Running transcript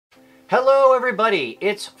Hello everybody,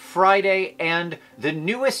 it's Friday and the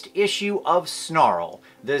newest issue of Snarl,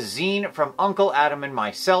 the zine from Uncle Adam and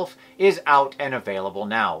myself, is out and available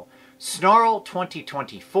now. Snarl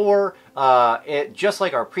 2024, just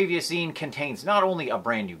like our previous zine, contains not only a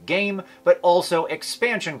brand new game, but also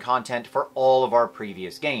expansion content for all of our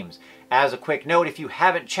previous games. As a quick note, if you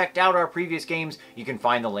haven't checked out our previous games, you can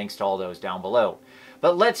find the links to all those down below.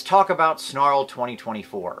 But let's talk about Snarl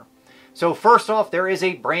 2024. So first off, there is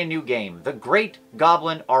a brand new game, the Great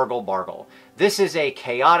Goblin Argle-Bargle. This is a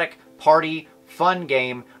chaotic, party, fun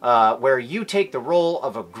game where you take the role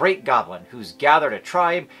of a great goblin who's gathered a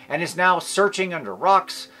tribe and is now searching under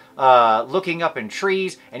rocks, looking up in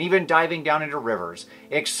trees, and even diving down into rivers,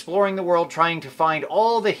 exploring the world trying to find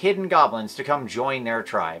all the hidden goblins to come join their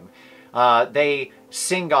tribe. They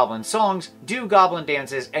sing goblin songs, do goblin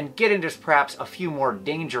dances, and get into perhaps a few more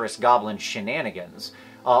dangerous goblin shenanigans.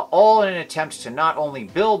 All in an attempt to not only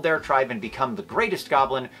build their tribe and become the greatest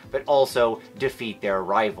goblin, but also defeat their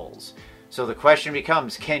rivals. So the question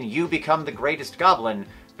becomes, can you become the greatest goblin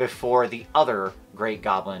before the other great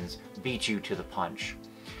goblins beat you to the punch?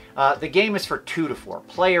 The game is for 2 to 4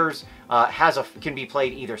 players, can be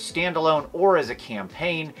played either standalone or as a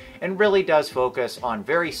campaign, and really does focus on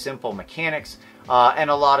very simple mechanics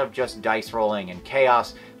and a lot of just dice rolling and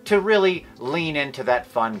chaos to really lean into that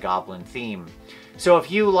fun goblin theme. So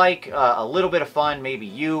if you like a little bit of fun, maybe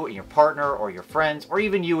you and your partner or your friends, or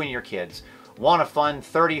even you and your kids, want a fun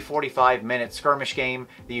 30-45 minute skirmish game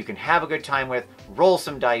that you can have a good time with, roll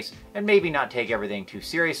some dice, and maybe not take everything too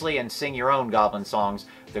seriously and sing your own goblin songs,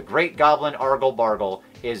 the Great Goblin Argle-Bargle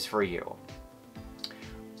is for you.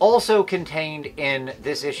 Also contained in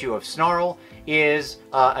this issue of Snarl is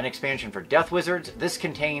an expansion for Deth Wizards. This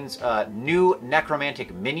contains new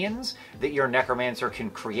necromantic minions that your necromancer can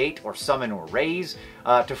create or summon or raise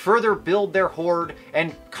to further build their horde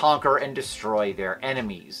and conquer and destroy their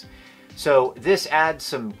enemies. So this adds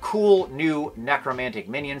some cool new necromantic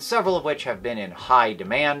minions, several of which have been in high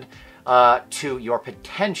demand, to your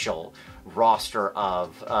potential roster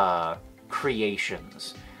of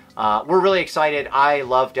creations. We're really excited. I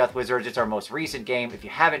love Deth Wizards. It's our most recent game. If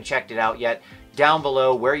you haven't checked it out yet, down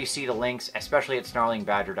below where you see the links, especially at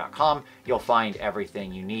snarlingbadger.com, you'll find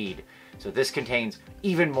everything you need. So this contains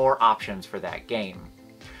even more options for that game.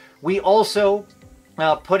 We also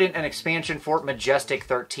put in an expansion for Majestic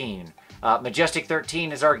 13. Majestic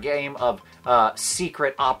 13 is our game of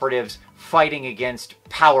secret operatives fighting against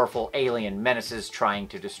powerful alien menaces trying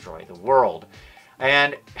to destroy the world.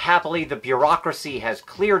 And happily, the bureaucracy has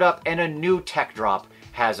cleared up and a new tech drop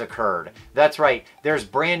has occurred. That's right, there's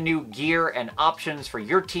brand new gear and options for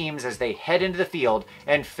your teams as they head into the field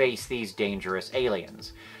and face these dangerous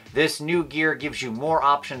aliens. This new gear gives you more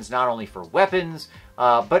options not only for weapons,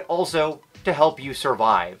 but also to help you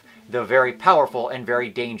survive the very powerful and very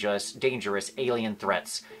dangerous alien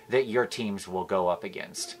threats that your teams will go up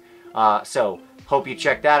against. So, hope you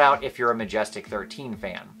check that out if you're a Majestic 13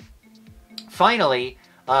 fan. Finally,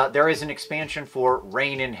 there is an expansion for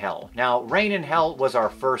Reign in Hell. Now, Reign in Hell was our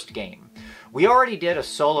first game. We already did a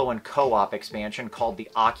solo and co-op expansion called the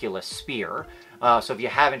Oculus Spear. So if you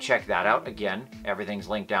haven't checked that out, again, everything's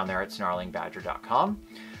linked down there at snarlingbadger.com.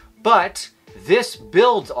 But this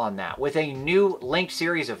builds on that with a new linked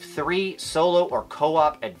series of 3 solo or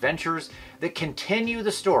co-op adventures that continue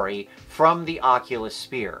the story from the Oculus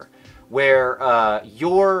Spear, where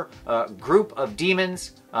your group of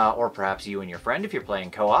demons, or perhaps you and your friend if you're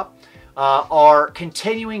playing co-op, are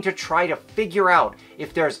continuing to try to figure out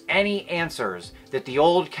if there's any answers that the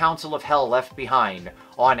old Council of Hell left behind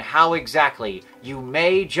on how exactly you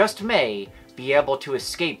may, just may, be able to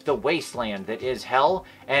escape the wasteland that is Hell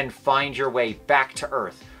and find your way back to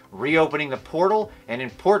Earth, reopening the portal, and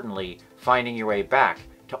importantly, finding your way back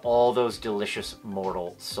to all those delicious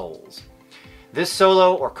mortal souls. This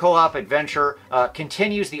solo or co-op adventure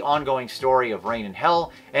continues the ongoing story of Reign in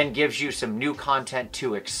Hell and gives you some new content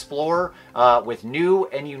to explore with new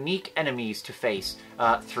and unique enemies to face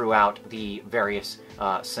throughout the various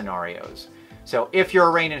scenarios. So if you're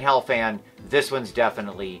a Reign in Hell fan, this one's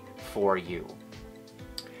definitely for you.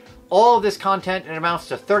 All of this content, it amounts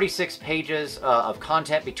to 36 pages of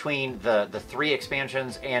content between the 3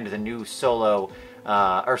 expansions and the new the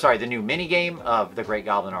new minigame of the Great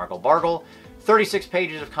Goblin Argle-Bargle. 36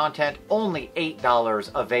 pages of content, only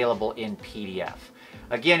 $8 available in PDF.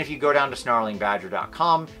 Again, if you go down to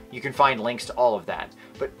snarlingbadger.com, you can find links to all of that.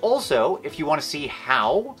 But also, if you want to see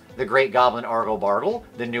how the Great Goblin Argle-Bargle,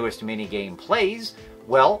 the newest minigame, plays,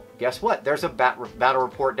 well, guess what? There's a battle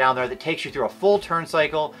report down there that takes you through a full turn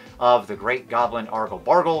cycle of the Great Goblin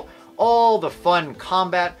Argle-Bargle, all the fun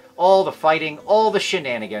combat, all the fighting, all the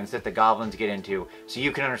shenanigans that the goblins get into, so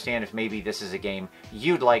you can understand if maybe this is a game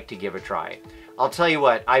you'd like to give a try. I'll tell you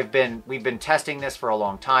what, we've been testing this for a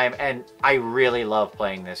long time, and I really love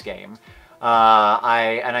playing this game.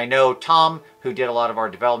 I know Tom, who did a lot of our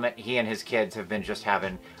development, he and his kids have been just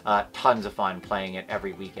having tons of fun playing it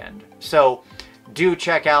every weekend. So do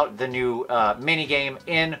check out the new mini game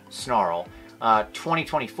in Snarl.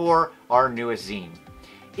 2024, our newest zine.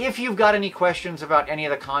 If you've got any questions about any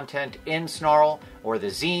of the content in Snarl or the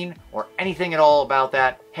zine or anything at all about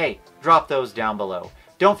that, hey, drop those down below.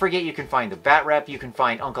 Don't forget you can find the Bat Rep, you can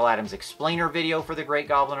find Uncle Adam's explainer video for the Great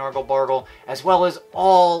Goblin Argle-Bargle, as well as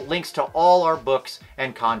all links to all our books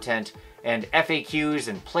and content and FAQs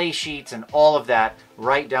and play sheets and all of that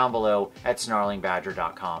right down below at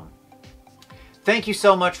snarlingbadger.com. Thank you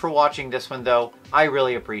so much for watching this one though. I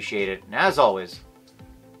really appreciate it. And as always,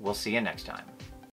 we'll see you next time.